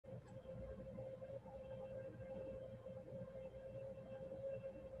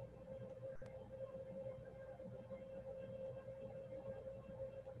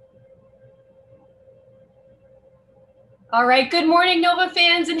All right, good morning, Nova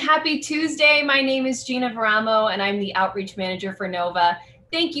fans, and happy Tuesday. My name is Gina Veramo, and I'm the Outreach Manager for Nova.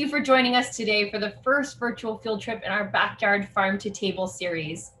 Thank you for joining us today for the first virtual field trip in our Backyard Farm to Table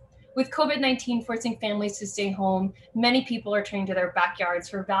series. With COVID-19 forcing families to stay home, many people are turning to their backyards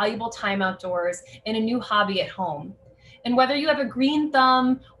for valuable time outdoors and a new hobby at home. And whether you have a green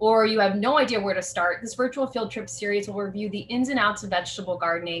thumb or you have no idea where to start, this virtual field trip series will review the ins and outs of vegetable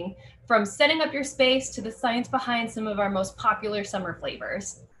gardening, from setting up your space to the science behind some of our most popular summer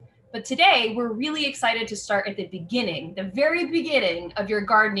flavors. But today, we're really excited to start at the beginning, the very beginning of your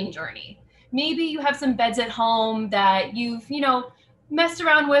gardening journey. Maybe you have some beds at home that you've, messed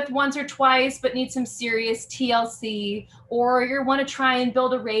around with once or twice, but need some serious TLC, or you want to try and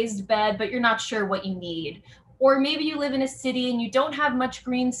build a raised bed, but you're not sure what you need. Or maybe you live in a city and you don't have much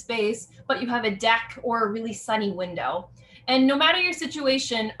green space, but you have a deck or a really sunny window. And no matter your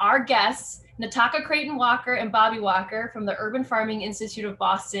situation, our guests, Nataka Crayton-Walker and Bobby Walker from the Urban Farming Institute of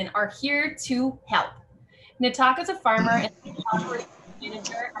Boston, are here to help. Nataka is a farmer and operations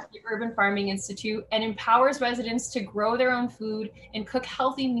manager at the Urban Farming Institute and empowers residents to grow their own food and cook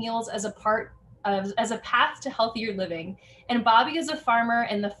healthy meals as a path to healthier living. And Bobby is a farmer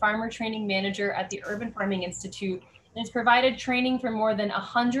and the farmer training manager at the Urban Farming Institute and has provided training for more than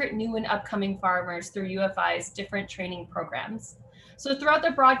 100 new and upcoming farmers through UFI's different training programs. So throughout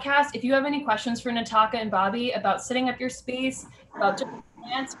the broadcast, if you have any questions for Nataka and Bobby about setting up your space, about different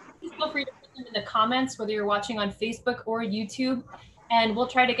plants, please feel free to put them in the comments, whether you're watching on Facebook or YouTube, and we'll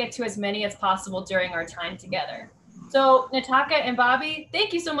try to get to as many as possible during our time together. So Nataka and Bobby,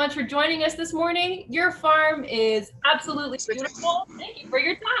 thank you so much for joining us this morning. Your farm is absolutely beautiful. Thank you for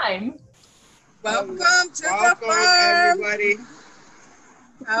your time. Welcome to the farm, everybody.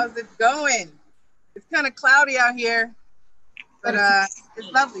 How's it going? It's kind of cloudy out here, but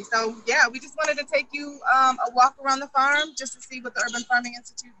it's lovely. So yeah, we just wanted to take you a walk around the farm just to see what the Urban Farming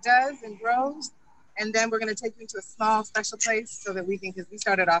Institute does and grows. And then we're going to take you to a small special place so that we can, because we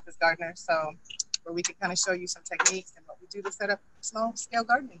started off as gardeners, so where we can kind of show you some techniques and what we do to set up small scale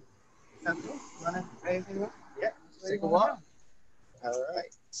gardening. So cool. You want to raise it up? Yeah, take a walk. All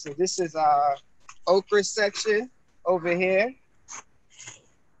right. So this is our okra section over here.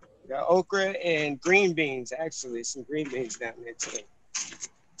 We got okra and green beans, actually, some green beans down there too.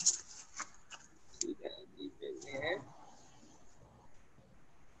 See that deep in there.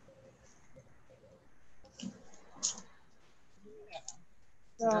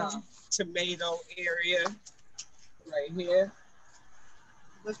 Tomato area right here.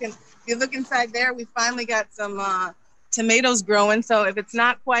 If you look inside there, we finally got some tomatoes growing. So if it's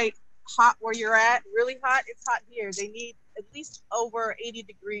not quite hot where you're at, really hot, it's hot here. They need at least over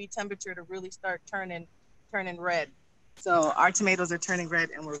 80-degree temperature to really start turning red. So our tomatoes are turning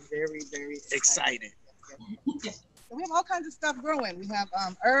red and we're very, very excited. So we have all kinds of stuff growing. We have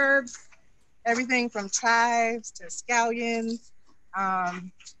herbs, everything from chives to scallions,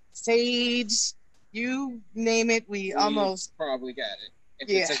 sage, you name it, we almost probably got it if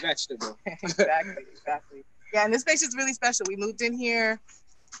it's a vegetable. Exactly. Yeah, and this space is really special. We moved in here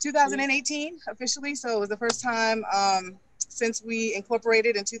 2018 officially, so it was the first time since we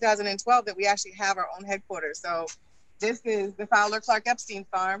incorporated in 2012 that we actually have our own headquarters. So this is the Fowler Clark Epstein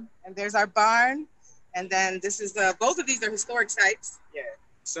farm, and there's our barn, and then this is both of these are historic sites. Yeah.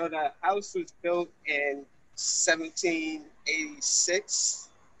 So the house was built in 1786,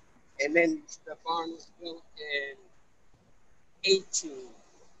 and then the barn was built in 18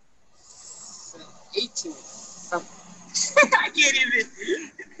 something. I can't even.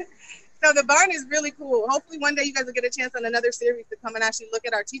 So the barn is really cool. Hopefully one day you guys will get a chance on another series to come and actually look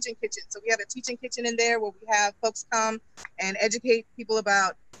at our teaching kitchen. So we have a teaching kitchen in there where we have folks come and educate people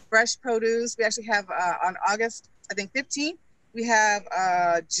about fresh produce. We actually have on August, I think 15th, we have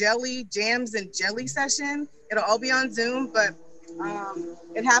jams and jelly session. It'll all be on Zoom, but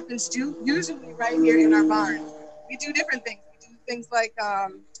it happens usually right here in our barn. We do different things. We do things like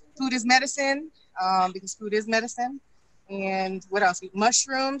food is medicine, because food is medicine. And what else?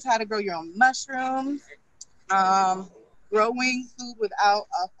 Mushrooms, how to grow your own mushrooms. Growing food without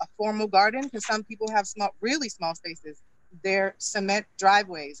a formal garden, because some people have really small spaces. Their cement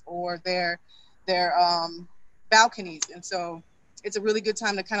driveways or their balconies. And so it's a really good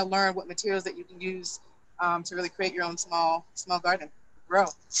time to kind of learn what materials that you can use to really create your own small garden, grow.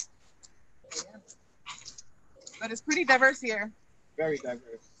 Yeah. But it's pretty diverse here. Very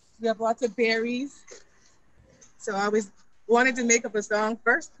diverse. We have lots of berries. So I always wanted to make up a song.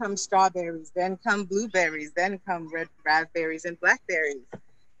 First come strawberries, then come blueberries, then come red raspberries and blackberries.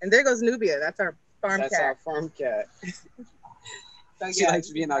 And there goes Nubia. That's our farm cat. That's our farm cat. So, she likes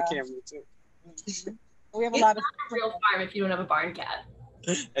being on camera too. We have a It's lot of not a real farm if you don't have a barn cat.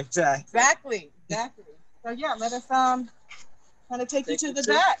 Exactly. Exactly. So yeah, let us kind of take you to the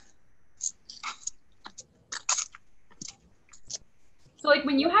back. So like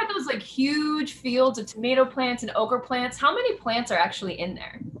when you had those like huge fields of tomato plants and okra plants, how many plants are actually in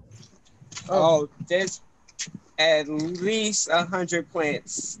there? Oh, there's at least 100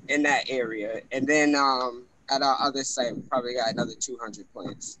 plants in that area, and then at our other site, we probably got another 200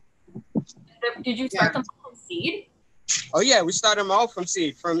 plants. Did you start them from seed? Oh yeah, we started them all from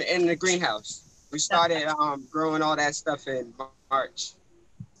seed, from in the greenhouse. We started growing all that stuff in March.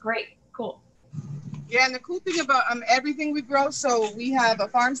 Great, cool. Yeah, and the cool thing about everything we grow, so we have a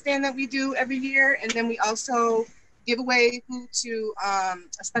farm stand that we do every year, and then we also give away food to a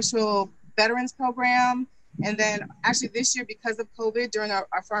special veterans program. And then actually this year, because of COVID, during our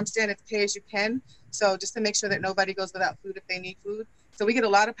farm stand, it's pay as you can. So just to make sure that nobody goes without food if they need food. So we get a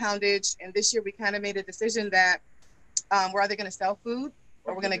lot of poundage, and this year we kind of made a decision that we're either going to sell food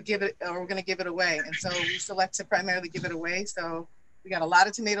or we're going to give it away. And so we select to primarily give it away. So we got a lot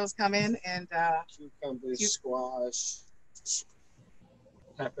of tomatoes coming, and cucumbers, squash,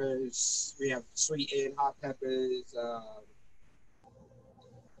 peppers. We have sweet and hot peppers.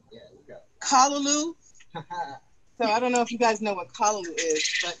 Yeah, we got callaloo. So I don't know if you guys know what callaloo is,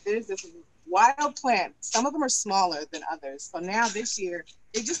 but there's this wild plant. Some of them are smaller than others. So now this year,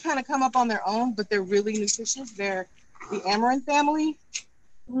 they just kind of come up on their own, but they're really nutritious. They're the amaranth family.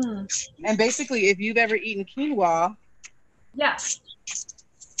 And basically, if you've ever eaten quinoa, yes,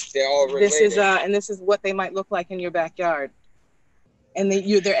 they're all related. This is what they might look like in your backyard. And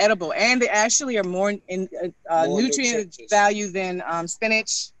they're edible, and they actually are more in nutrient value than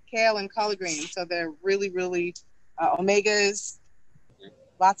spinach, kale, and collard green. So they're really, really omegas.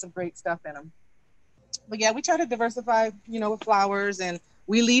 Lots of great stuff in them. But yeah, we try to diversify, with flowers, and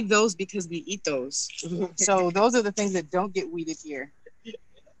we leave those because we eat those. So those are the things that don't get weeded here.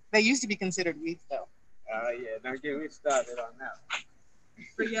 They used to be considered weeds, though. Yeah, don't get me started on that.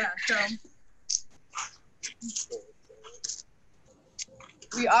 But yeah, so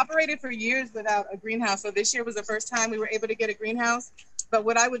we operated for years without a greenhouse. So this year was the first time we were able to get a greenhouse. But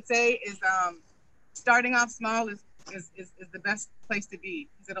what I would say is starting off small is the best place to be,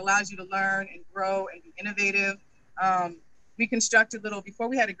 because it allows you to learn and grow and be innovative. We constructed before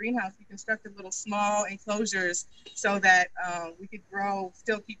we had a greenhouse, we constructed little small enclosures so that we could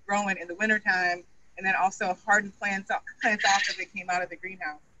still keep growing in the wintertime, and then also harden plants off as they came out of the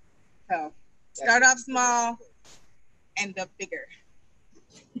greenhouse. So start off small, end up bigger.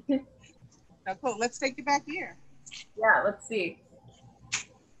 So cool, let's take you back here. Yeah, let's see.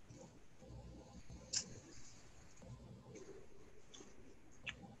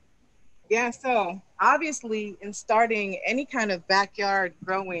 Yeah, so obviously in starting any kind of backyard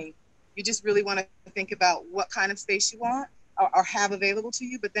growing, you just really want to think about what kind of space you want or have available to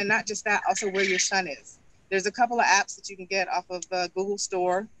you, but then not just that, also where your sun is. There's a couple of apps that you can get off of the Google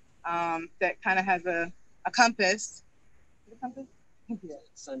Store that kind of has a compass. Is it a compass? Yeah.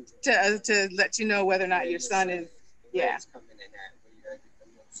 To let you know whether or not your sun is, where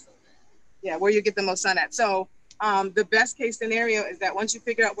you get the most sun at. So the best case scenario is that once you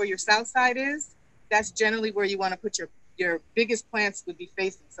figure out where your south side is, that's generally where you want to put your biggest plants would be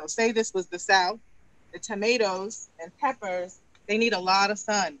facing. So say this was the south, the tomatoes and peppers, they need a lot of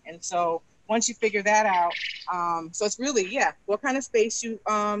sun. And so once you figure that out, so it's really, what kind of space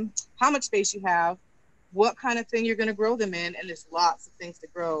how much space you have, what kind of thing you're going to grow them in, and there's lots of things to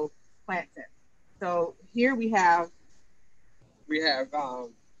grow plants in. So here we have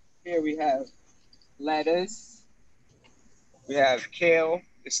lettuce. We have kale.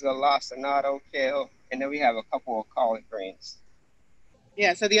 This is a lacinato kale, and then we have a couple of collard greens.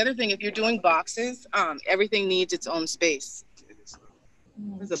 Yeah. So the other thing, if you're doing boxes, everything needs its own space.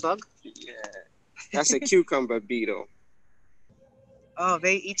 There's a bug. Yeah, that's a cucumber beetle. Oh,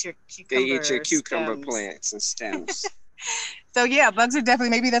 they eat your cucumber stems. Plants and stems. So yeah, bugs are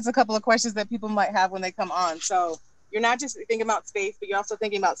definitely, maybe that's a couple of questions that people might have when they come on. So you're not just thinking about space, but you're also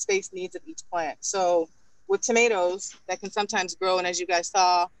thinking about space needs of each plant. So with tomatoes, that can sometimes grow, and as you guys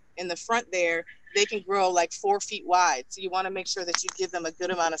saw in the front there, they can grow like 4 feet wide. So you want to make sure that you give them a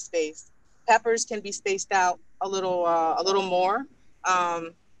good amount of space. Peppers can be spaced out a little more.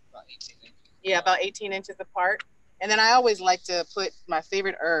 About 18 inches. Yeah, about 18 inches apart. And then I always like to put my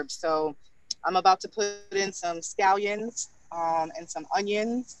favorite herbs. So I'm about to put in some scallions and some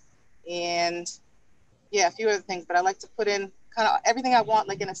onions and a few other things. But I like to put in kind of everything I want,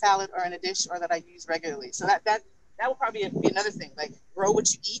 like in a salad or in a dish, or that I use regularly. So that will probably be another thing, like grow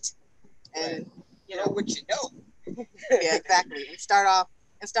what you eat and grow what you know. Yeah, exactly. And start off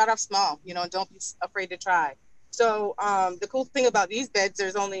and start off small, you know, and don't be afraid to try. So the cool thing about these beds,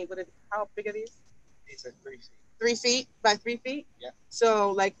 there's only, how big are these? These are 3 feet. 3 feet by 3 feet? Yeah.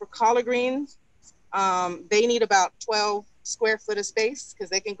 So like for collard greens, they need about 12 square foot of space because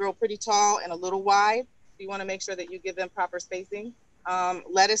they can grow pretty tall and a little wide. You want to make sure that you give them proper spacing.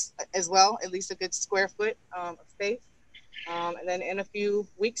 Lettuce as well, at least a good square foot of space. And then in a few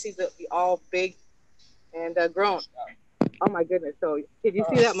weeks, these will be all big and grown. Oh my goodness. So if you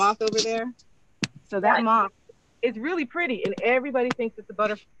see that moth over there? So that moth is really pretty and everybody thinks it's a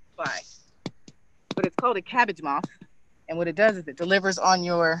butterfly, but it's called a cabbage moth. And what it does is it delivers on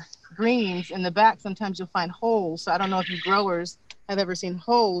your greens. In the back, sometimes you'll find holes. So I don't know if you growers have ever seen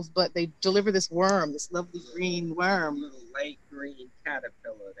holes, but they deliver this worm, this lovely green worm. A little light green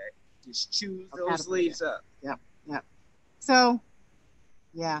caterpillar that just chews those leaves up. Yep, yep. So,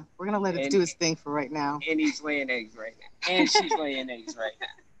 yeah, we're going to let it do its thing for right now. And he's laying eggs right now. And she's laying eggs right now.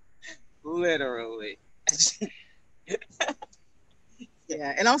 Literally.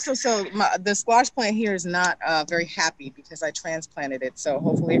 Yeah, and also, so the squash plant here is not very happy because I transplanted it. So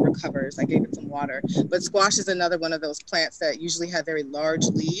hopefully it recovers. I gave it some water. But squash is another one of those plants that usually have very large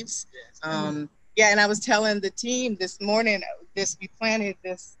leaves. Yeah, and I was telling the team this morning, we planted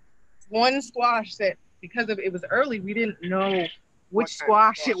this one squash that because of it was early, we didn't know which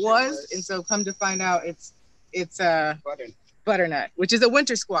squash it was. And so come to find out it's butternut, which is a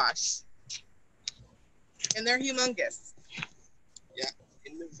winter squash. And they're humongous. Yeah,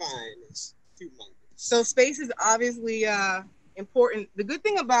 and the vine is humongous. So space is obviously important. The good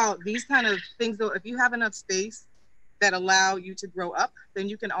thing about these kind of things, though, if you have enough space that allow you to grow up, then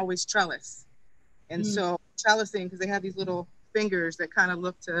you can always trellis. And so trellising, because they have these little fingers that kind of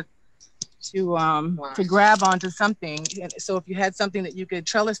look to grab onto something. And so if you had something that you could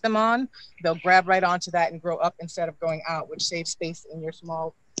trellis them on, they'll grab right onto that and grow up instead of going out, which saves space in your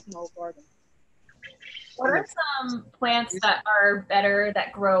small garden. What are some plants that are better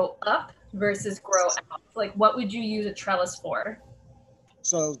that grow up versus grow out? Like, what would you use a trellis for?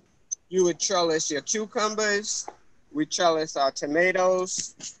 So you would trellis your cucumbers. We trellis our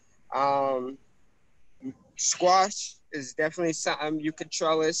tomatoes. Squash is definitely something you could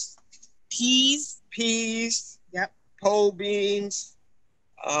trellis. Peas. Yep. Pole beans.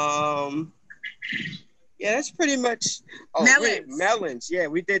 Yeah, that's pretty much. Oh, melons. Yeah,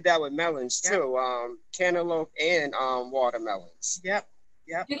 we did that with melons too. Cantaloupe and watermelons. Yep.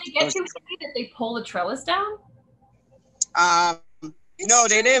 Do they get too heavy that they pull the trellis down? No,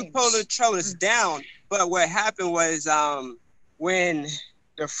 they didn't pull the trellis down. But what happened was when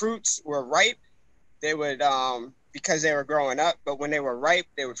the fruits were ripe, they would because they were growing up. But when they were ripe,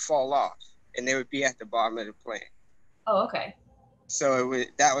 they would fall off and they would be at the bottom of the plant. Oh, okay. So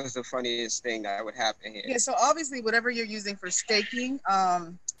that was the funniest thing that would happen here. Yeah, so obviously whatever you're using for staking,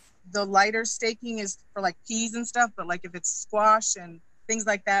 the lighter staking is for like peas and stuff, but like if it's squash and things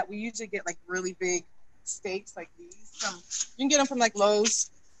like that, we usually get like really big stakes like these. You can get them from like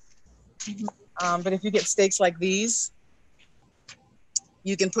Lowe's, but if you get stakes like these,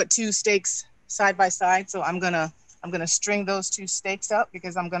 you can put 2 stakes side by side. So I'm gonna string those 2 stakes up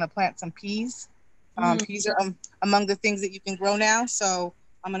because I'm gonna plant some peas. Peas are among the things that you can grow now. So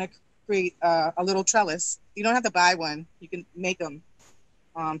I'm going to create a little trellis. You don't have to buy one. You can make them.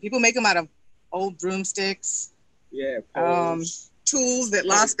 People make them out of old broomsticks. Yeah. Tools that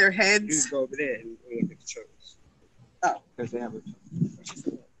lost their heads. You go over there and look at the trellis. Oh. Because they have a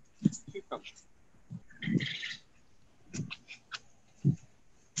cucumber.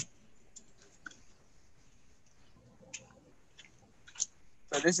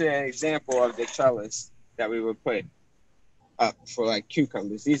 So this is an example of the trellis that we would put up for like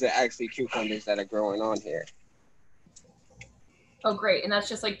cucumbers. These are actually cucumbers that are growing on here. Oh, great. And that's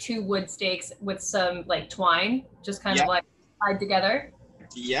just like 2 wood stakes with some like twine, just kind of like tied together.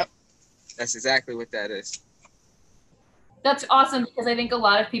 Yep. That's exactly what that is. That's awesome because I think a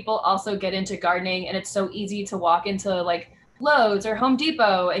lot of people also get into gardening and it's so easy to walk into like Lowe's or Home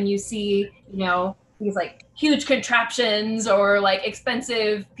Depot and you see, you know, these like huge contraptions or like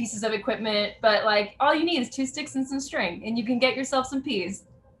expensive pieces of equipment, but like all you need is 2 sticks and some string and you can get yourself some peas.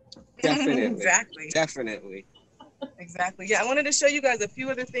 Definitely. Exactly. Definitely. Exactly. Yeah, I wanted to show you guys a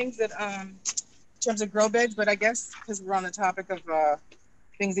few other things that in terms of grow beds, but I guess because we're on the topic of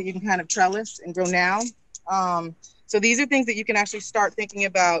things that you can kind of trellis and grow now. So these are things that you can actually start thinking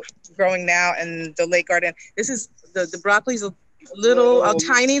about growing now in the late garden. This is the broccoli's a little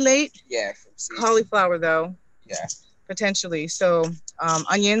tiny late. Yeah. Cauliflower though. Yeah. Potentially. So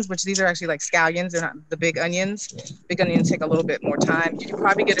onions, which these are actually like scallions, they're not the big onions. Big onions take a little bit more time. You can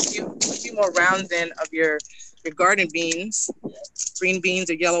probably get a few few more rounds in of your garden beans, green beans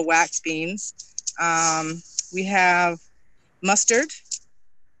or yellow wax beans. We have mustard.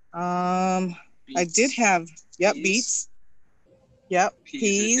 I did have, beets. Yep,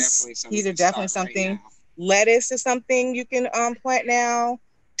 peas. Peas are definitely something. Right, lettuce is something you can plant now.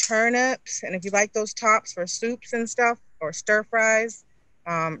 Turnips, and if you like those tops for soups and stuff or stir fries,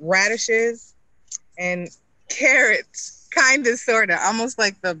 radishes and carrots, kind of, sort of, almost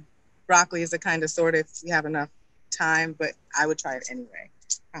like the broccoli is a kind of, sort of, if you have enough time, but I would try it anyway.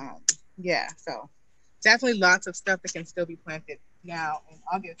 Yeah, so definitely lots of stuff that can still be planted now in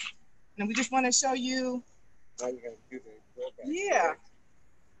August. And we just want to show you. Now you're gonna do the yeah. Right?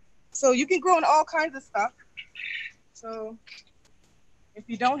 So you can grow in all kinds of stuff. So if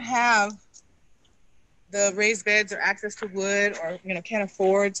you don't have the raised beds or access to wood, or can't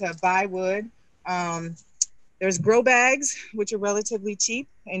afford to buy wood, there's grow bags, which are relatively cheap,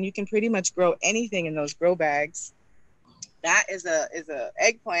 and you can pretty much grow anything in those grow bags. That is a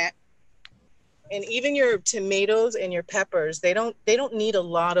eggplant. And even your tomatoes and your peppers, they don't need a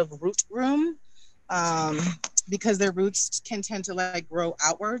lot of root room, because their roots can tend to like grow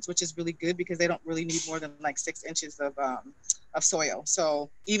outwards, which is really good because they don't really need more than like 6 inches of soil. So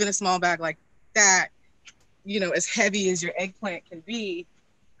even a small bag like that, as heavy as your eggplant can be,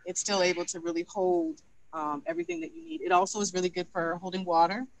 it's still able to really hold everything that you need. It also is really good for holding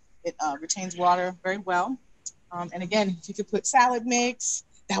water. It retains water very well. And again, if you could put salad mix,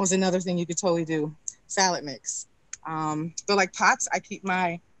 that was another thing you could totally do, salad mix. But like pots, I keep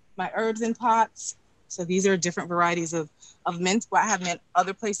my herbs in pots. So these are different varieties of mint. Well, I have mint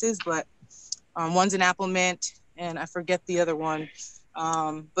other places, but one's an apple mint, and I forget the other one.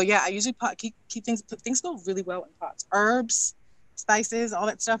 But yeah, I usually keep things go really well in pots. Herbs, spices, all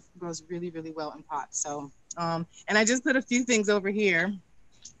that stuff grows really, really well in pots. So, and I just put a few things over here.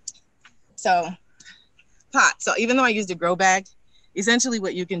 So pot. So even though I used a grow bag, essentially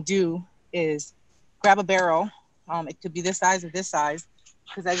what you can do is grab a barrel. It could be this size or this size,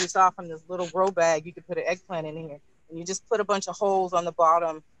 because as you saw from this little grow bag, you could put an eggplant in here, and you just put a bunch of holes on the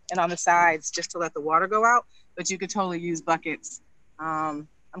bottom and on the sides just to let the water go out. But you could totally use buckets. I'm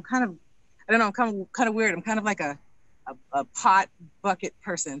kind of, I don't know, I'm kind of weird. I'm kind of like a pot bucket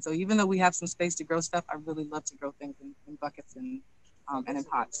person. So even though we have some space to grow stuff, I really love to grow things in buckets and in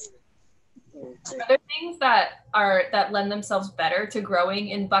pots. Are there things that lend themselves better to growing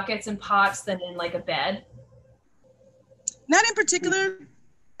in buckets and pots than in like a bed? Not in particular.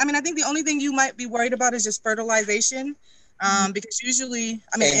 I mean, I think the only thing you might be worried about is just fertilization, because usually,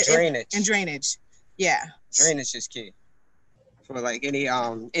 I mean, and drainage. Yeah. Drainage is key for like any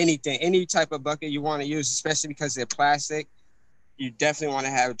type of bucket you want to use, especially because they're plastic. You definitely want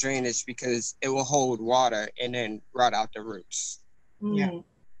to have drainage because it will hold water and then rot out the roots. Yeah.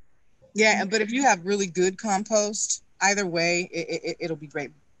 Yeah, but if you have really good compost, either way, it'll be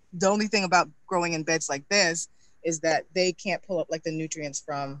great. The only thing about growing in beds like this is that they can't pull up like the nutrients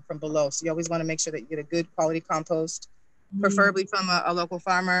from below. So you always want to make sure that you get a good quality compost, preferably from a local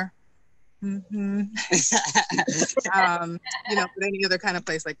farmer. But any other kind of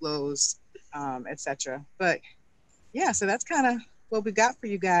place like Lowe's, etc. But yeah, so that's kind of what we got for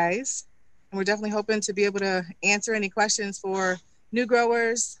you guys. And we're definitely hoping to be able to answer any questions for new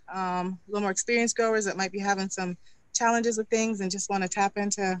growers, a little more experienced growers that might be having some challenges with things and just want to tap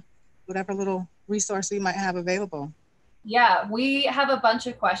into whatever little resource we might have available. Yeah, we have a bunch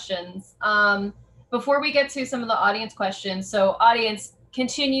of questions. Before we get to some of the audience questions, so audience,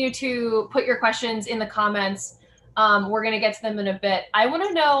 continue to put your questions in the comments. We're going to get to them in a bit. I want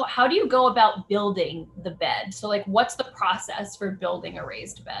to know, how do you go about building the bed? So like, what's the process for building a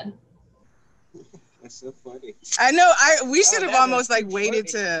raised bed? That's so funny. I know. We should have almost like waited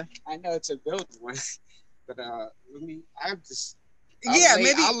to. I know to build one, but maybe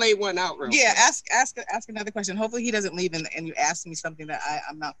I'll lay one out real quick. Ask another question. Hopefully he doesn't leave and you ask me something that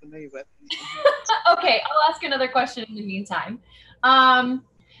I'm not familiar with. Okay, I'll ask another question in the meantime.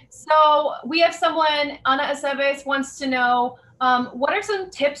 So we have someone, Ana Aceves, wants to know, what are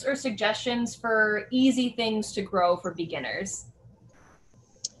some tips or suggestions for easy things to grow for beginners?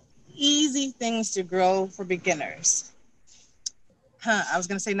 Easy things to grow for beginners. I was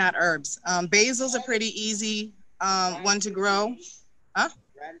gonna say not herbs. Basil's a pretty easy one to grow.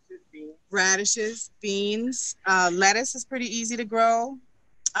 Radishes, beans. Lettuce is pretty easy to grow.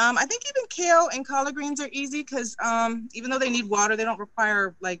 I think even kale and collard greens are easy because even though they need water, they don't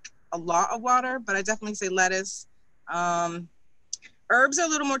require like a lot of water, but I definitely say lettuce. Herbs are a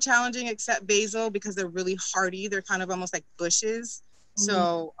little more challenging except basil because they're really hardy. They're kind of almost like bushes.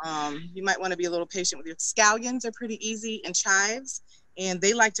 So you might want to be a little patient with your scallions are pretty easy, and chives. and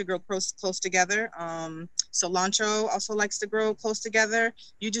they like to grow close together. Cilantro also likes to grow close together.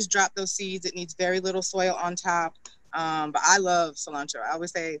 You just drop those seeds. It needs very little soil on top. But I love cilantro. I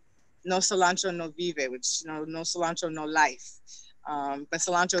always say, no cilantro, no vive, which, no cilantro, no life. But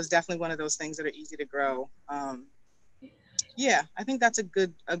cilantro is definitely one of those things that are easy to grow. Yeah, I think that's a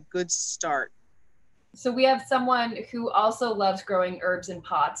good start. So we have someone who also loves growing herbs in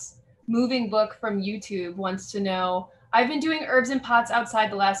pots. Moving Book from YouTube wants to know, I've been doing herbs in pots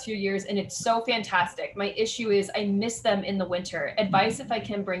outside the last few years and it's so fantastic. My issue is I miss them in the winter. Advice if I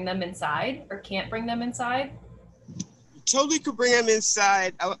can bring them inside or can't bring them inside? You totally could bring them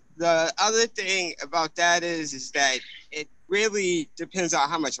inside. The other thing about that is that it really depends on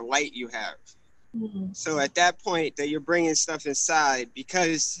how much light you have. Mm-hmm. So at that point that you're bringing stuff inside,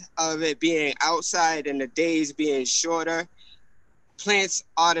 because of it being outside and the days being shorter, plants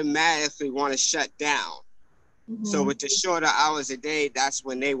automatically want to shut down. Mm-hmm. So with the shorter hours a day, that's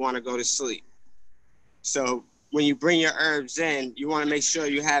when they want to go to sleep. So when you bring your herbs in, you want to make sure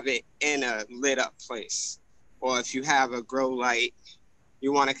you have it in a lit up place. Or if you have a grow light,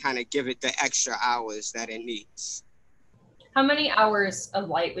 you want to kind of give it the extra hours that it needs. How many hours of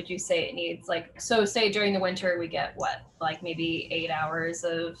light would you say it needs? Like, so say during the winter we get what, like maybe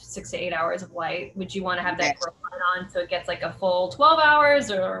 6 to 8 hours of light. Would you want to have that grow light on so it gets like a full 12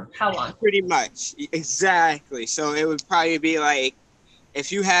 hours, or how long? Pretty much, exactly. So it would probably be like, if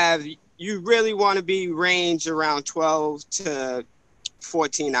you really want to be range around 12 to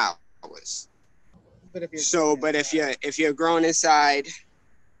 14 hours. But if you're growing inside,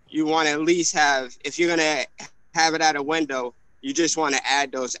 you want to at least have, if you're gonna have it at a window, you just want to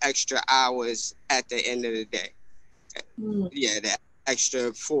add those extra hours at the end of the day. Yeah, that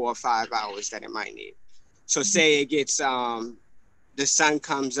extra 4 or 5 hours that it might need. So say it gets, the sun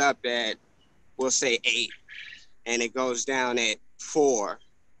comes up at, we'll say 8, and it goes down at 4.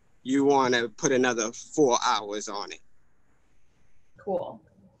 You want to put another 4 hours on it. Cool.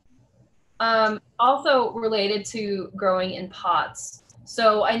 Also related to growing in pots.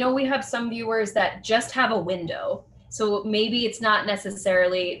 So I know we have some viewers that just have a window. So maybe it's not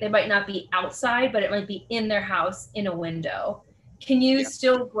necessarily, they might not be outside, but it might be in their house in a window. Can you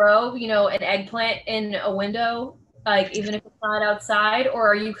still grow, an eggplant in a window, like even if it's not outside, or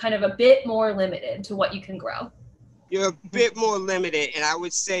are you kind of a bit more limited to what you can grow? You're a bit more limited, and I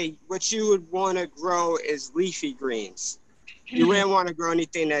would say what you would want to grow is leafy greens. You wouldn't want to grow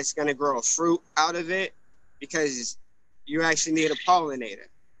anything that's going to grow a fruit out of it, because you actually need a pollinator.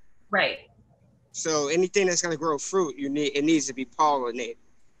 Right. So anything that's going to grow fruit, it needs to be pollinated.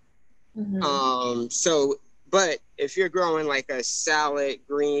 Mm-hmm. But if you're growing like a salad,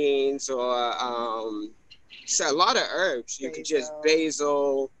 greens, or so a lot of herbs, you could just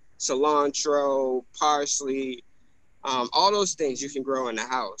basil, cilantro, parsley, all those things you can grow in the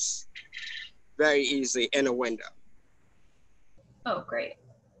house very easily in a window. Oh, great.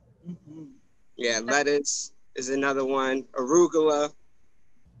 Mm-hmm. Yeah, lettuce is another one. Arugula.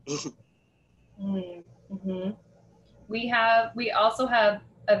 Mm-hmm. We also have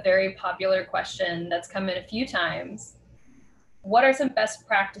a very popular question that's come in a few times. What are some best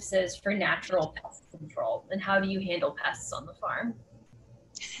practices for natural pest control, and how do you handle pests on the farm?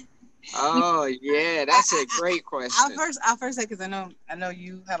 Oh yeah, that's a great question. I'll first say, because I know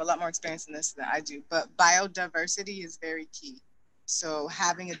you have a lot more experience in this than I do, but biodiversity is very key. So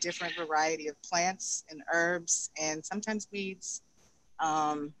having a different variety of plants and herbs and sometimes weeds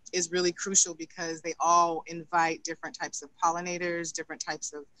is really crucial, because they all invite different types of pollinators, different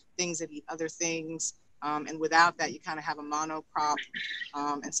types of things that eat other things. And without that, you kind of have a monocrop.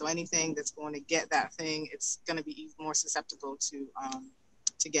 And so anything that's going to get that thing, it's going to be more susceptible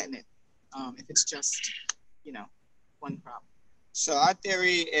to getting it if it's just, one crop. So our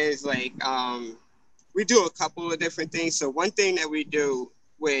theory is like, we do a couple of different things. So one thing that we do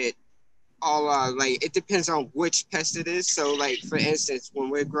with all our, it depends on which pest it is. So like, for instance, when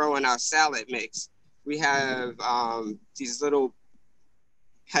we're growing our salad mix, we have these little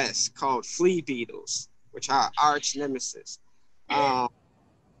pests called flea beetles, which are arch nemesis. But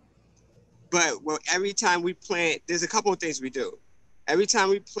every time we plant, there's a couple of things we do. Every time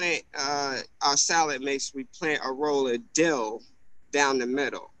we plant our salad mix, we plant a roll of dill down the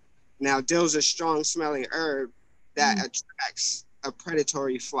middle. Now, dill's a strong smelling herb that attracts a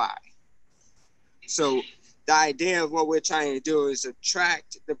predatory fly. So the idea of what we're trying to do is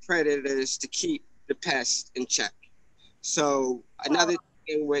attract the predators to keep the pests in check. So another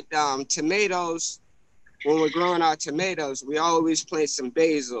thing with tomatoes, when we're growing our tomatoes, we always plant some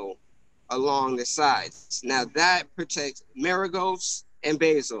basil along the sides. Now that protects marigolds and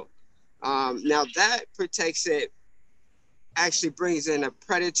basil. Now that protects it actually brings in a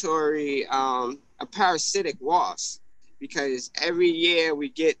predatory, a parasitic wasp, because every year we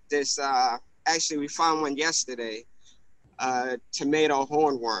get this, actually we found one yesterday, tomato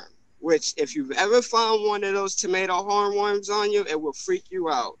hornworm, which if you've ever found one of those tomato hornworms on you, it will freak you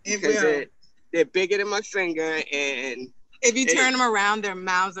out because they're bigger than my finger, and if you turn them around, their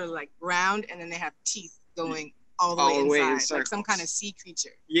mouths are like round, and then they have teeth going all the way inside, like some kind of sea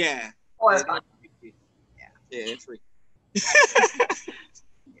creature. Yeah. Horrifying. Yeah, it's freaky.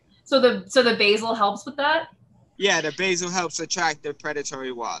 So the basil helps with that? Yeah, the basil helps attract the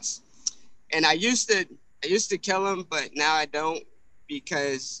predatory wasps. And I used to kill them, but now I don't,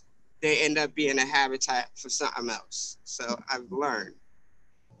 because they end up being a habitat for something else. So I've learned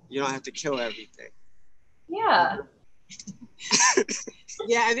you don't have to kill everything. Yeah.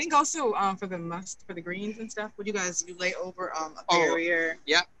 Yeah, I think also for the greens and stuff, you lay over a barrier.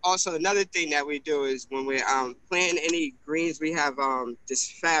 Yeah. Also, another thing that we do is when we're planting any greens, we have this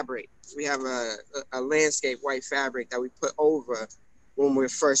fabric. We have a landscape white fabric that we put over when we're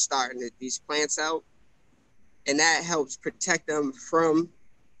first starting these plants out, and that helps protect them from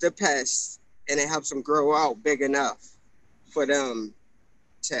the pests, and it helps them grow out big enough for them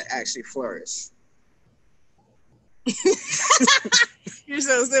to actually flourish. You're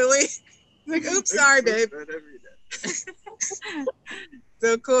so silly. Like, oops, sorry, babe.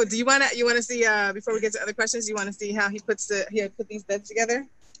 So cool. Do you wanna see before we get to other questions? You want to see how he put these beds together?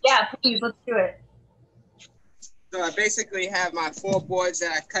 Yeah, please, let's do it. So I basically have my 4 boards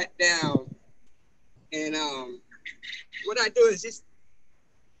that I cut down, and what I do is just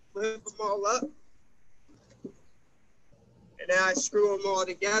flip them all up, and then I screw them all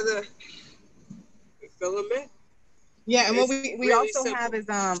together and fill them in. Yeah, and what we really also simple. Have is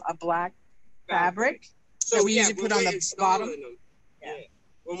a black fabric that we usually put on the bottom. Yeah.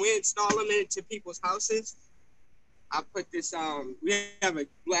 When we install them into people's houses, I put this, we have a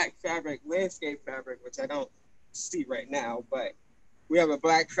black fabric, landscape fabric, which I don't see right now, but we have a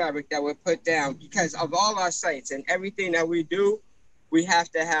black fabric that we put down because of all our sites and everything that we do. We have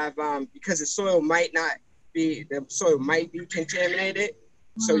to have, because the soil might be contaminated.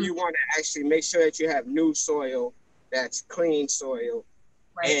 Mm-hmm. So you want to actually make sure that you have new soil that's clean soil,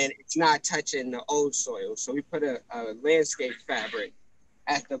 right, and it's not touching the old soil. So we put a landscape fabric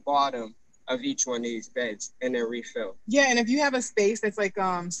at the bottom of each one of these beds and then refill. Yeah, and if you have a space that's like,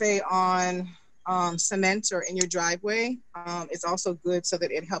 say on cement or in your driveway, it's also good so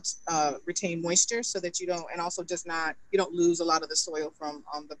that it helps retain moisture, so that you don't lose a lot of the soil from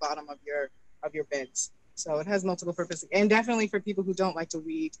the bottom of your beds. So it has multiple purposes, and definitely for people who don't like to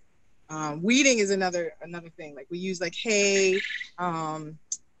weed. Weeding is another thing. Like we use like hay.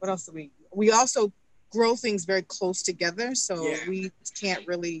 What else do we also grow things very close together, so weeds can't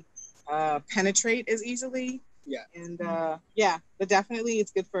really penetrate as easily. Yeah. And but definitely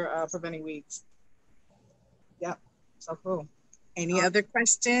it's good for preventing weeds. Yep. So cool. Any other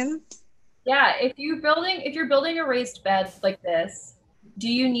questions? Yeah, if you're building a raised bed like this, do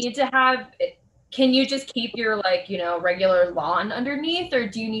you need to have? Can you just keep your regular lawn underneath, or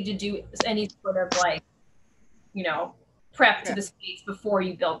do you need to do any sort of prep to the space before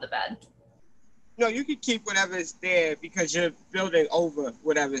you build the bed? No, you can keep whatever's there because you're building over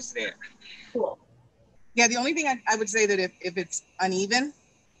whatever's there. Cool. Yeah, the only thing I would say that if it's uneven,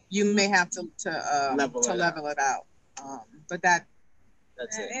 you may have to level it out. But that's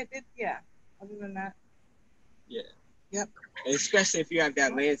it. Yeah. Other than that. Yeah. Yep. And especially if you have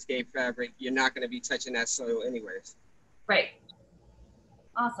that landscape fabric, you're not going to be touching that soil anyways. Right.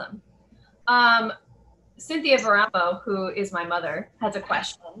 Awesome. Cynthia Varamo, who is my mother, has a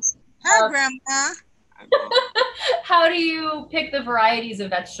question. Hi, Grandma. How do you pick the varieties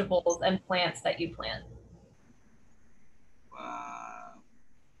of vegetables and plants that you plant?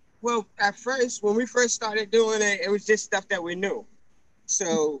 Well, at first, when we first started doing it, it was just stuff that we knew.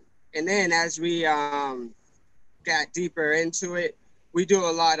 So, and then as we got deeper into it, we do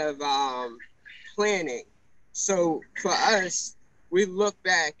a lot of planning. So for us, we look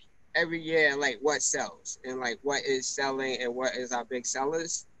back every year, like what sells and like what is selling and what is our big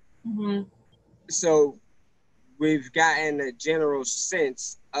sellers. Mm-hmm. So we've gotten a general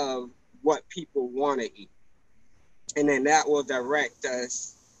sense of what people want to eat. And then that will direct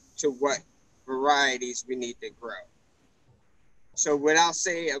us to what varieties we need to grow. So what I'll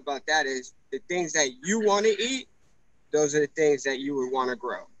say about that is the things that you want to eat, those are the things that you would want to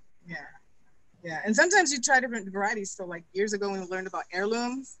grow. Yeah. Yeah. And sometimes you try different varieties. So like years ago when we learned about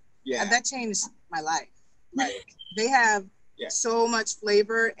heirlooms, that changed my life. Like they have so much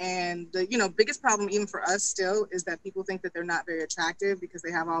flavor, and the biggest problem even for us still is that people think that they're not very attractive because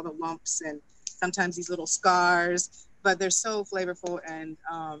they have all the lumps and sometimes these little scars. but they're so flavorful. And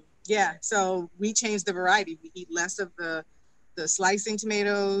yeah, so we changed the variety. We eat less of the slicing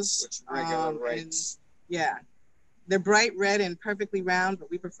tomatoes. And yeah, they're bright red and perfectly round, but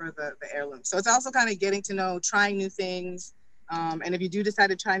we prefer the heirloom. So it's also kind of getting to know, trying new things. And if you do decide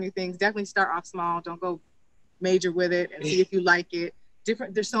to try new things, definitely start off small. Don't go major with it, and see if you like it.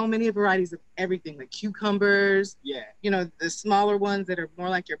 There's so many varieties of everything, like cucumbers. Yeah. You know, the smaller ones that are more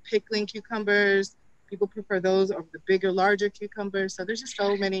like your pickling cucumbers. People prefer those over the bigger, larger cucumbers. So there's just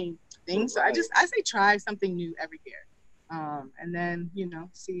so many things. So I say try something new every year. And then, you know,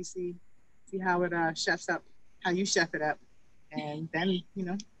 see how it chefs up, how you chef it up, and then, you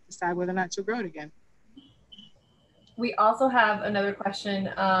know, decide whether or not you'll grow it again. We also have another question.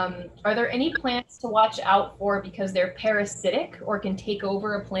 Are there any plants to watch out for because they're parasitic or can take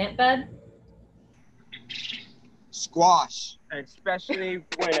over a plant bed? Squash, especially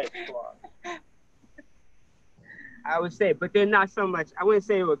winter squash. I would say, but they're not so much, I wouldn't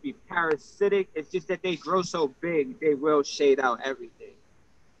say it would be parasitic. It's just that they grow so big, they will shade out everything.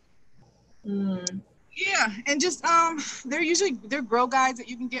 Yeah, and just they're grow guides that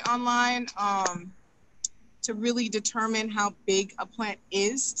you can get online to really determine how big a plant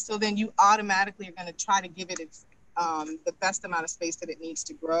is. So then you automatically are going to try to give it its the best amount of space that it needs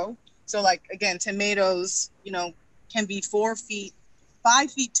to grow. So like, again, tomatoes, you know, can be 5 feet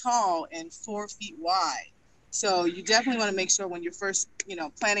tall and 4 feet wide. So you definitely want to make sure when you're first, you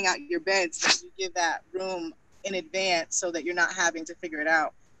know, planning out your beds that you give that room in advance so that you're not having to figure it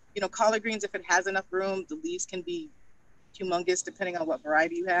out. You know, collard greens, if it has enough room, the leaves can be humongous depending on what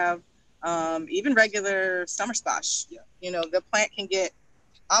variety you have. Even regular summer squash, you know, the plant can get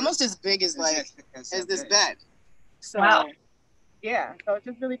almost as big as as this bed. So wow. Yeah, so it's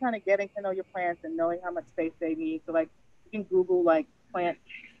just really kind of getting to know your plants and knowing how much space they need. So like you can Google like plant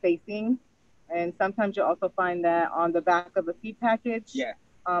spacing, and sometimes you'll also find that on the back of a seed package,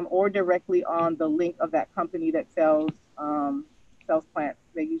 or directly on the link of that company that sells plants.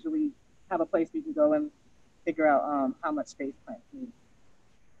 They usually have a place where you can go and figure out how much space plants need.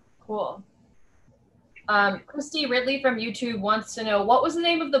 Cool. Christy Ridley from YouTube wants to know, what was the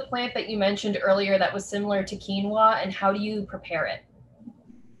name of the plant that you mentioned earlier that was similar to quinoa, and how do you prepare it?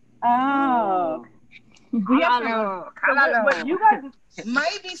 Oh, what you guys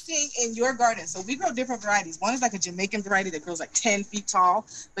might be seeing in your garden. So we grow different varieties. One is like a Jamaican variety that grows like 10 feet tall,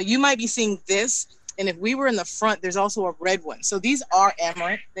 but you might be seeing this. And if we were in the front, there's also a red one. So these are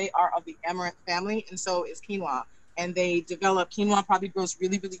amaranth. They are of the amaranth family, and so is quinoa. And they develop, quinoa probably grows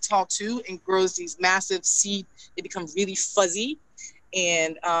really, really tall too, and grows these massive seed. They become really fuzzy,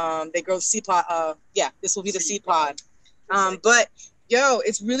 and they grow seed pod. This will be the seed pod. But yo,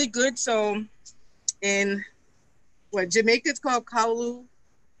 it's really good. So in Jamaica, it's called kalu.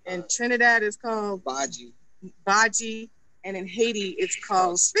 In Trinidad, it's called baji. And in Haiti, it's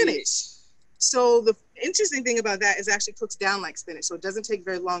called spinach. So the interesting thing about that is it actually cooks down like spinach. So it doesn't take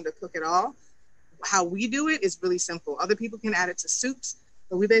very long to cook at all. How we do it is really simple. Other people can add it to soups,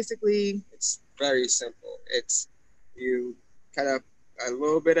 but it's very simple. It's you cut up a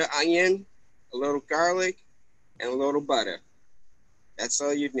little bit of onion, a little garlic, and a little butter. That's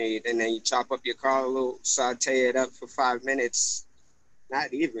all you need. And then you chop up your carlo, saute it up for 5 minutes.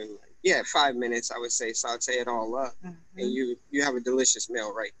 Not even, 5 minutes, I would say. Saute it all up. Mm-hmm. And you have a delicious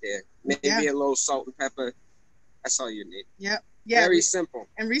meal right there. Maybe a little salt and pepper. That's all you need. Yep. Yeah, very simple.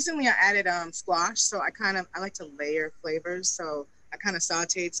 And recently I added squash. So I like to layer flavors. So I kind of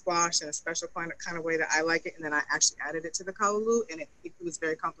sauteed squash in a special kind of way that I like it. And then I actually added it to the kalaloo, and it was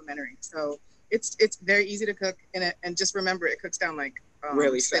very complimentary. So it's very easy to cook, and just remember it cooks down like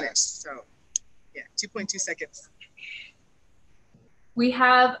really spinach. Fast. So 2.2 seconds. We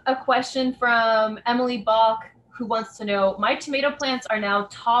have a question from Emily Bach, who wants to know, my tomato plants are now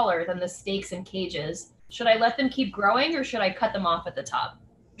taller than the stakes and cages. Should I let them keep growing, or should I cut them off at the top?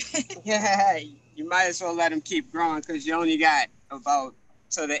 You might as well let them keep growing, because you only got about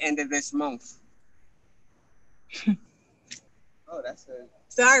till the end of this month.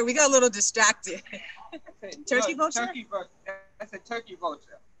 Sorry, we got a little distracted. Turkey vulture? That's a turkey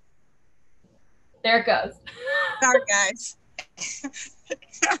vulture. There it goes. Sorry, guys.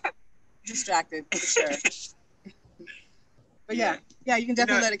 Distracted, for sure. But yeah, you can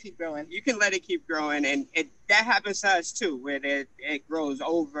definitely let it keep growing. You can let it keep growing, and that happens to us too, where it grows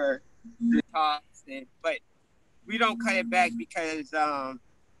over the tops. But we don't cut it back because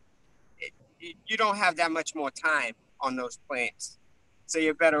you don't have that much more time on those plants. So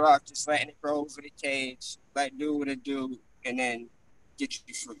you're better off just letting it grow over the cage, let it do what it do, and then get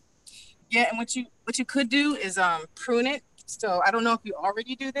you fruit. Yeah, and what you could do is prune it. So I don't know if you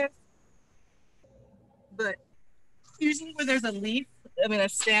already do this, but usually where there's a leaf, a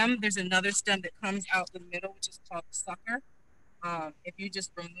stem, there's another stem that comes out the middle, which is called the sucker. If you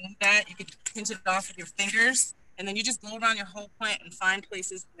just remove that, you can pinch it off with your fingers, and then you just go around your whole plant and find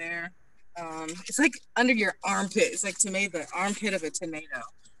places where it's like under your armpit. It's like the armpit of a tomato.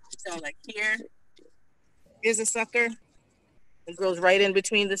 So like here is a sucker. It grows right in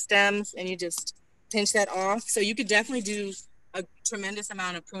between the stems, and you just pinch that off. So you could definitely do a tremendous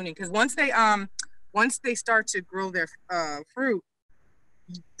amount of pruning, because once they start to grow their fruit,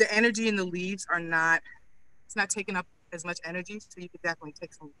 the energy in the leaves it's not taking up as much energy. So you could definitely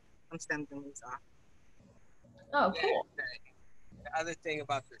take some stems and leaves off. Oh, cool. The other thing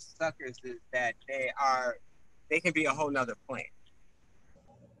about the suckers is that they can be a whole nother plant.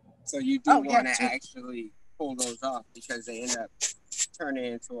 So you do want to actually pull those off, because they end up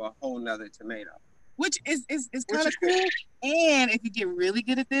turning into a whole nother tomato. Which is kind of cool. And if you get really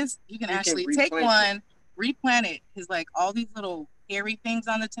good at this, you can actually take one, replant it, because like all these little hairy things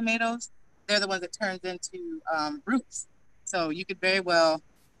on the tomatoes, they're the ones that turns into roots. So you could very well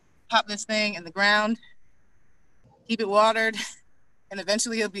pop this thing in the ground, keep it watered, and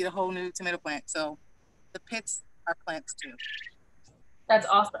eventually it'll be a whole new tomato plant. So the pits are plants too. That's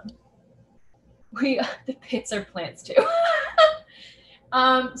awesome. The pits are plants too.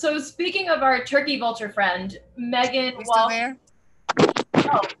 So speaking of our turkey vulture friend, Megan Walsh. There?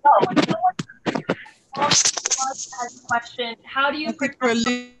 No. Has a question. How do you protect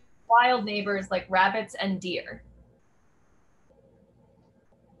wild neighbors like rabbits and deer?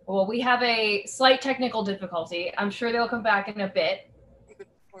 Well, we have a slight technical difficulty. I'm sure they'll come back in a bit.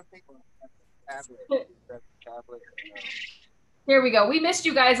 Here we go. We missed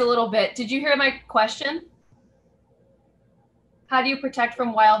you guys a little bit. Did you hear my question? How do you protect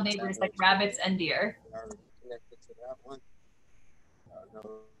from wild neighbors like rabbits and deer?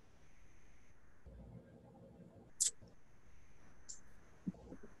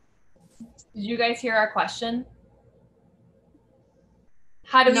 Did you guys hear our question?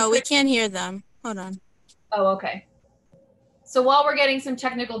 We can't hear them. Hold on. Oh, okay. So while we're getting some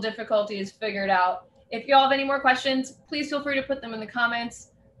technical difficulties figured out, if you all have any more questions, please feel free to put them in the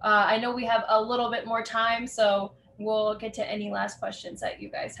comments. I know we have a little bit more time, so we'll get to any last questions that you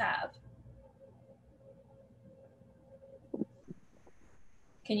guys have.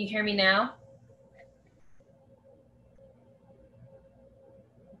 Can you hear me now?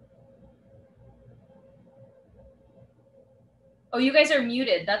 Oh, you guys are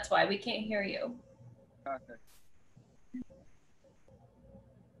muted. That's why we can't hear you. Okay.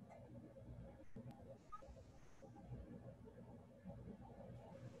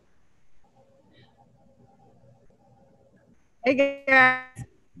 Hey guys.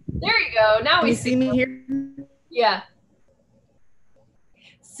 There you go. Now we see me here. Yeah.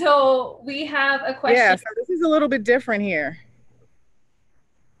 So we have a question. Yeah, so this is a little bit different here.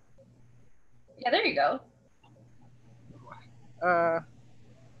 Yeah, there you go.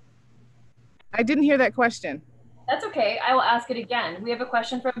 I didn't hear that question. That's okay. I will ask it again. We have a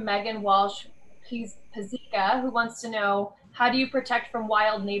question from Megan Walsh Pazika, who wants to know, how do you protect from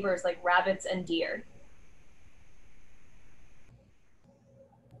wild neighbors like rabbits and deer?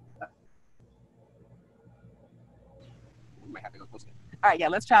 All right, yeah,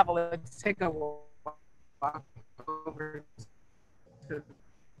 let's travel. Let's take a walk over to the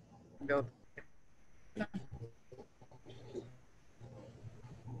building. I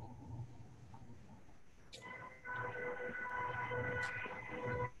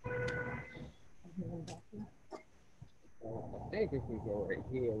think if we go right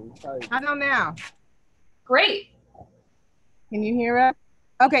here, How about now? Great. Can you hear us?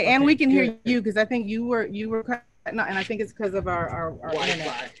 Okay, and we can hear you, because I think you were cutting out, and I think it's because of our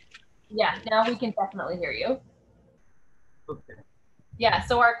internet. Yeah, now we can definitely hear you. Okay. Yeah,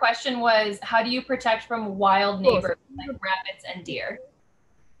 so our question was, how do you protect from wild neighbors like rabbits and deer?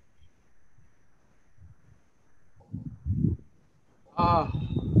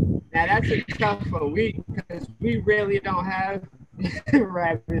 Now that's a tough one, because we really don't have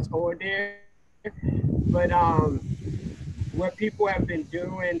rabbits or deer. But what people have been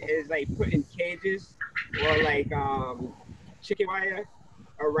doing is like putting cages or like chicken wire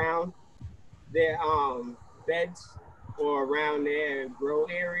around their beds or around their grow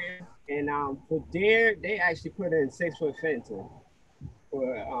area. And for deer, they actually put in 6-foot fencing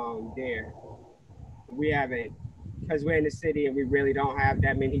for deer. We haven't, because we're in the city and we really don't have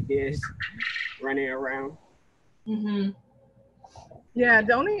that many deers running around. Mm-hmm. Yeah,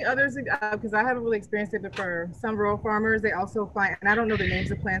 the only others, because I haven't really experienced it, but for some rural farmers, they also find, and I don't know the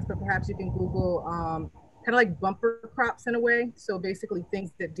names of plants, but perhaps you can Google kind of like bumper crops in a way. So basically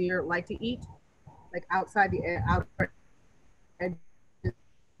things that deer like to eat, like outside the edges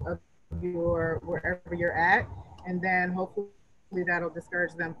of wherever you're at, and then hopefully that'll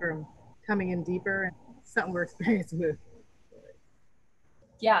discourage them from coming in deeper, and something we're experienced with.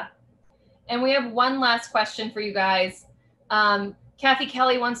 Yeah. And we have one last question for you guys. Kathy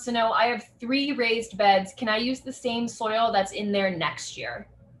Kelly wants to know, I have 3 raised beds. Can I use the same soil that's in there next year?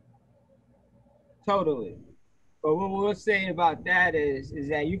 Totally. But what we'll say about that is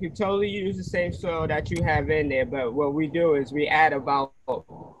that you can totally use the same soil that you have in there. But what we do is we add about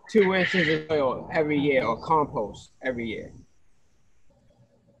 2 inches of soil every year, or compost every year.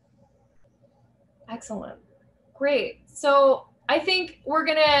 Excellent. Great. So I think we're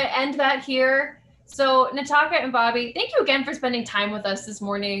going to end that here. So Nataka and Bobby, thank you again for spending time with us this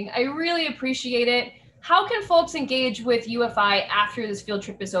morning. I really appreciate it. How can folks engage with UFI after this field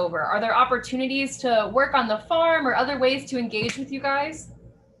trip is over? Are there opportunities to work on the farm or other ways to engage with you guys?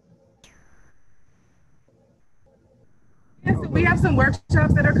 Yes, we have some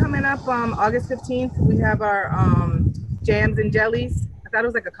workshops that are coming up August 15th. We have our jams and jellies. I thought it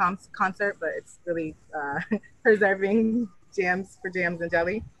was like a concert, but it's really preserving jams and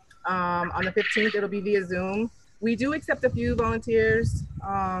jelly. On the 15th, it'll be via Zoom. We do accept a few volunteers.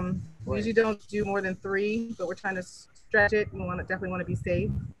 We usually don't do more than 3, but we're trying to stretch it. We definitely want to be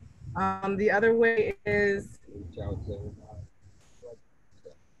safe. The other way is,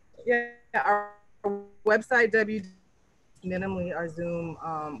 our website, minimally our Zoom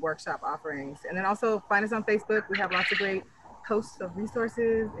workshop offerings. And then also find us on Facebook. We have lots of great posts of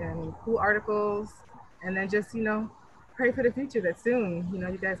resources and cool articles. And then just, pray for the future that soon,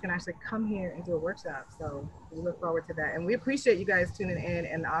 you guys can actually come here and do a workshop. So we look forward to that. And we appreciate you guys tuning in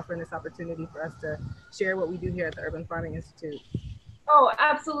and offering this opportunity for us to share what we do here at the Urban Farming Institute. Oh,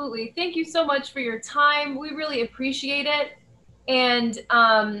 absolutely. Thank you so much for your time. We really appreciate it. And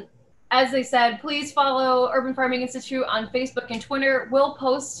as I said, please follow Urban Farming Institute on Facebook and Twitter. We'll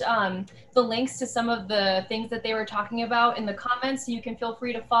post the links to some of the things that they were talking about in the comments, so you can feel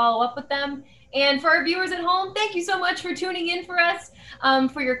free to follow up with them. And for our viewers at home, thank you so much for tuning in for us,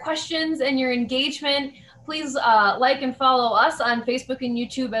 for your questions and your engagement. Please like and follow us on Facebook and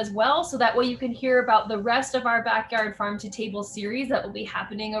YouTube as well, so that way you can hear about the rest of our Backyard Farm to Table series that will be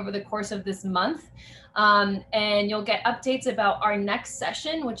happening over the course of this month. And you'll get updates about our next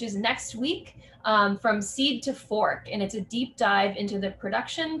session, which is next week, from seed to fork. And it's a deep dive into the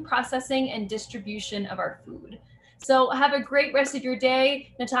production, processing, and distribution of our food. So have a great rest of your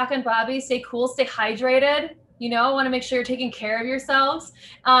day. Nataka and Bobby, stay cool, stay hydrated. Want to make sure you're taking care of yourselves.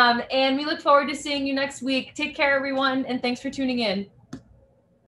 And we look forward to seeing you next week. Take care, everyone, and thanks for tuning in.